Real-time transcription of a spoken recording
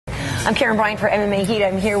I'm Karyn Bryant for MMA Heat.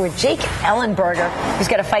 I'm here with Jake Ellenberger, who's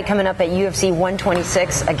got a fight coming up at UFC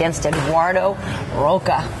 126 against Eduardo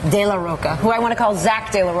Rocha, De La Rocha, who I want to call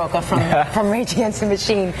Zach De La Rocha from Rage Against the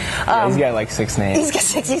Machine. Yeah, he's got like 6 names. He's got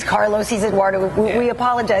 6. He's Carlos. He's Eduardo. We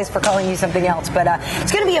apologize for calling you something else, but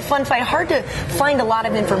it's going to be a fun fight. Hard to find a lot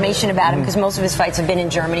of information about him because most of his fights have been in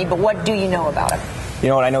Germany, but what do you know about him? You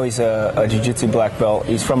know what, I know he's a jiu-jitsu black belt.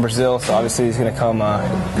 He's from Brazil, so obviously he's going to come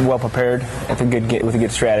well prepared with a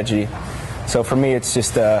good strategy. So for me, it's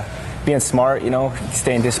just being smart,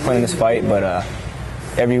 staying disciplined in this fight, but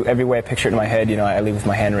every way I picture it in my head, I leave with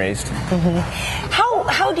my hand raised. Mm-hmm.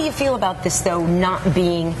 How do you feel about this, though, not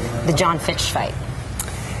being the John Fitch fight?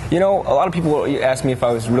 A lot of people ask me if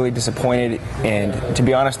I was really disappointed, and to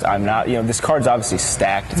be honest, I'm not. This card's obviously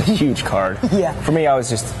stacked. It's a huge card. Yeah. For me, I was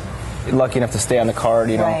just lucky enough to stay on the card.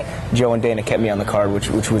 Right. Joe and Dana kept me on the card, which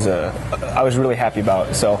was I was really happy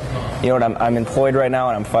about. So, I'm employed right now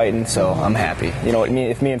and I'm fighting, so I'm happy.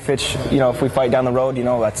 If me and Fitch, if we fight down the road,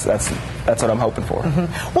 that's what I'm hoping for.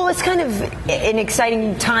 Mm-hmm. Well, it's kind of an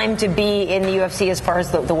exciting time to be in the UFC as far as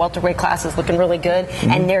the welterweight class is looking really good,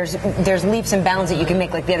 and there's leaps and bounds that you can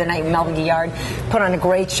make. Like the other night, Melvin Guillard put on a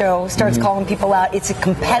great show, starts calling people out. It's a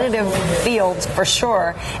competitive field for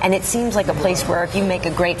sure, and it seems like a place where if you make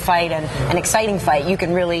a great fight and an exciting fight, you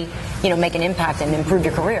can really make an impact and improve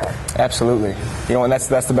your career. Absolutely. And that's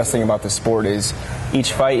the best thing about this sport is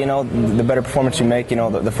each fight, the better performance you make,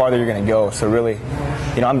 the farther you're going to go. So really,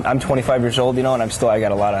 I'm 25 years old, and I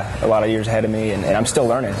got a lot of years ahead of me, and I'm still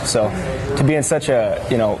learning. So to be in such a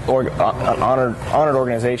honored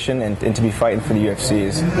organization and to be fighting for the UFC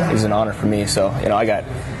is an honor for me. So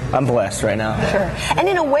I'm blessed right now. Sure. And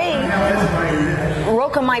in a way,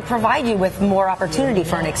 Rocha might provide you with more opportunity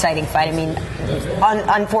for an exciting fight. I mean,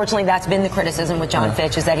 unfortunately, that's been the criticism with John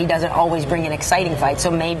Fitch, is that he doesn't always bring an exciting fight.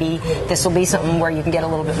 So maybe this will be something where you can get a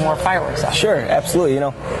little bit more fireworks out. Sure, absolutely.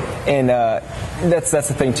 And that's the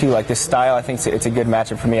thing too. Like this style, I think it's a good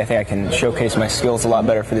matchup for me. I think I can showcase my skills a lot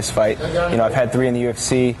better for this fight. I've had 3 in the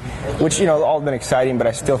UFC, which all have been exciting, but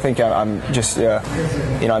I still think I'm just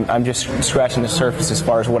I'm just scratching the surface as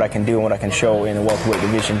far as what I can do and what I can show in the welterweight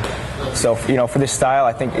division. So for this style,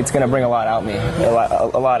 I think it's going to bring a lot out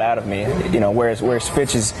of me. Whereas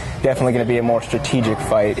Fitch is definitely going to be a more strategic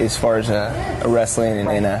fight as far as a wrestling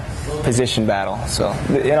and a position battle. So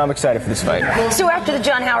I'm excited for this fight. So after the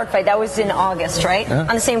John Howard fight, that was in August, right? On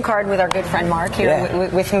the same card with our good friend Mark here,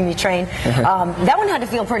 with whom you train. That one had to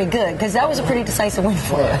feel pretty good because that was a pretty decisive win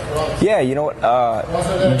for you. Yeah, you know what?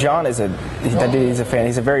 John he's a fan.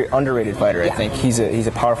 He's a very underrated fighter. I think he's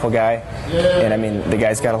a powerful guy, and I mean the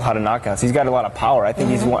guy's got a lot of knockouts. He's got a lot of power. I think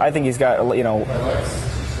he's got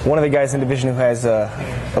one of the guys in the division who has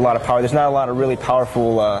a lot of power. There's not a lot of really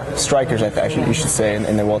powerful strikers, you should say,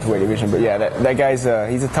 in the welterweight division. But yeah, that guy's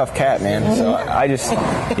he's a tough cat, man. So I just,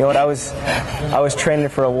 I was training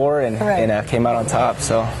for a war and came out on top.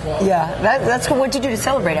 So yeah, that's cool. What'd you do to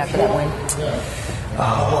celebrate after that win?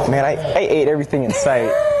 Oh man, I ate everything in sight.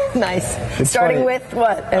 Nice. It's Starting funny. with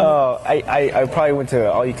what? I probably went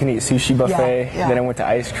to all-you-can-eat sushi buffet. Yeah. Then I went to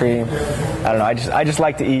ice cream. I don't know. I just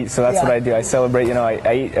like to eat, so that's what I do. I celebrate.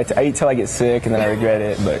 I eat till I get sick, and then I regret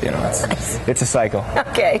it. But it's a cycle.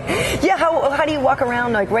 Okay. Yeah. How do you walk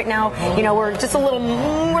around? Like right now, we're just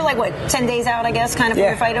we're like what 10 days out, I guess, kind of for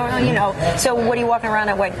your fight. So what are you walking around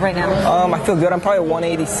at right now? I feel good. I'm probably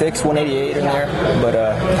 186, 188 in there, but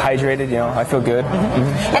hydrated. I feel good.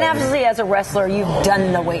 Mm-hmm. And obviously, as a wrestler, you've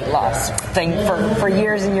done the weight loss thing for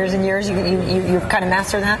years and years and years. You've kind of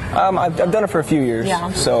mastered that? I've done it for a few years.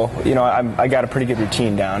 Yeah. So, I got a pretty good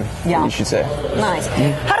routine down, you should say. Nice.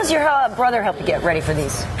 How does your brother help you get ready for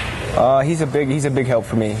these? He's a big help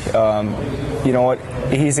for me. You know what?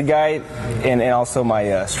 He's a guy, and also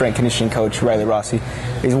my strength conditioning coach, Riley Rossi.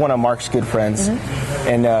 He's one of Mark's good friends.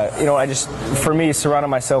 And, I just, for me, surrounding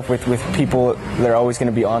myself with people that are always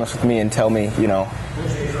going to be honest with me and tell me,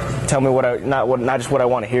 not just what I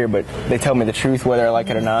want to hear, but they tell me the truth, whether I like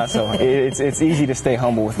it or not. So it's easy to stay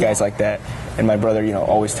humble with guys like that. And my brother,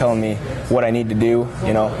 always telling me what I need to do.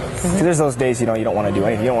 Because there's those days, you don't want to do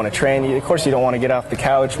anything. You don't want to train. Of course, you don't want to get off the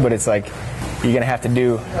couch, but it's like you're gonna have to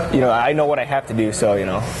do. I know what I have to do. So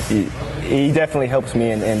he definitely helps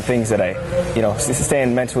me in things that I,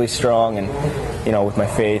 staying mentally strong and with my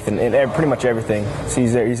faith and pretty much everything. So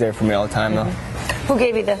he's there for me all the time, though. Who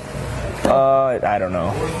gave you the? I don't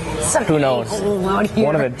know. Who knows?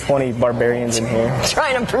 One of the 20 barbarians in here.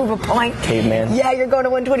 Trying to prove a point. Caveman. Yeah, you're going to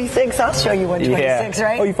 126. I'll show you 126,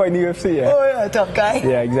 right? Oh, you fight in the UFC, yeah. Oh, yeah, tough guy.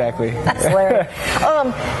 Yeah, exactly. That's hilarious.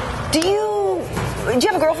 Do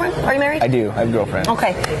you have a girlfriend? Are you married? I do. I have a girlfriend.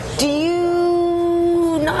 Okay. Do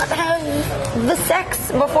you not have the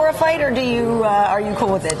sex before a fight, or do you are you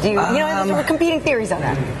cool with it? Do you we're competing theories on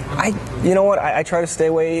that. You know what? I try to stay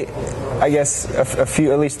away. I guess at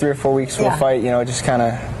least 3 or 4 weeks before a fight. Just kind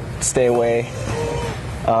of stay away.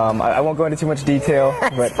 I won't go into too much detail,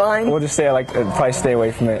 but fine. We'll just say I probably stay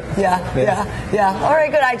away from it. Yeah. All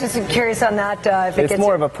right, good. I just am curious on that. It's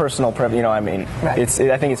more of a personal preference. I mean, right.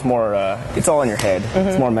 I think it's more. It's all in your head. Mm-hmm.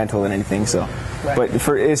 It's more mental than anything. So, right. But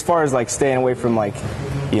as far as staying away from a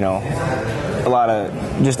lot of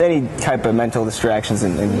just any type of mental distractions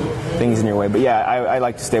and things in your way. But yeah, I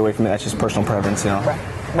like to stay away from it. That's just personal preference. Right.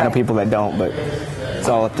 I know people that don't, but it's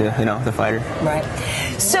all up to the fighter. Right.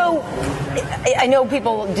 So I know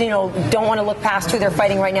people don't want to look past who they're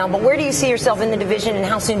fighting right now, but where do you see yourself in the division, and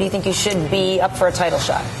how soon do you think you should be up for a title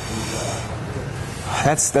shot?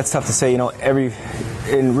 That's tough to say.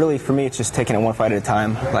 And really for me, it's just taking it one fight at a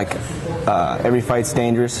time. Every fight's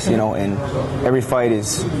dangerous, and every fight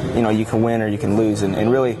is you can win or you can lose, and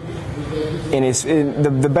really. And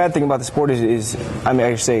the bad thing about the sport is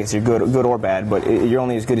I say it's you're good or bad, but you're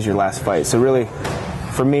only as good as your last fight. So really,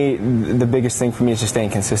 for me, the biggest thing for me is just staying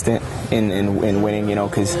consistent in winning.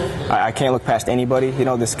 Because I can't look past anybody.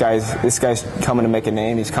 This guy's coming to make a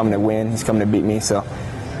name. He's coming to win. He's coming to beat me. So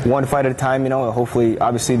one fight at a time. Hopefully,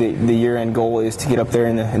 obviously, the year-end goal is to get up there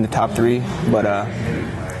in the top 3. But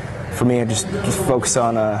for me, I just focus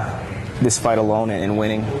on this fight alone and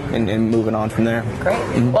winning and moving on from there. Great.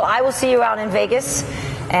 Mm-hmm. Well, I will see you out in Vegas,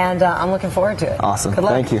 and I'm looking forward to it. Awesome. Good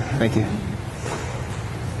luck. Thank you.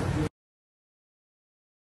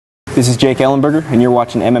 This is Jake Ellenberger, and you're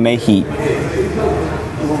watching MMA Heat.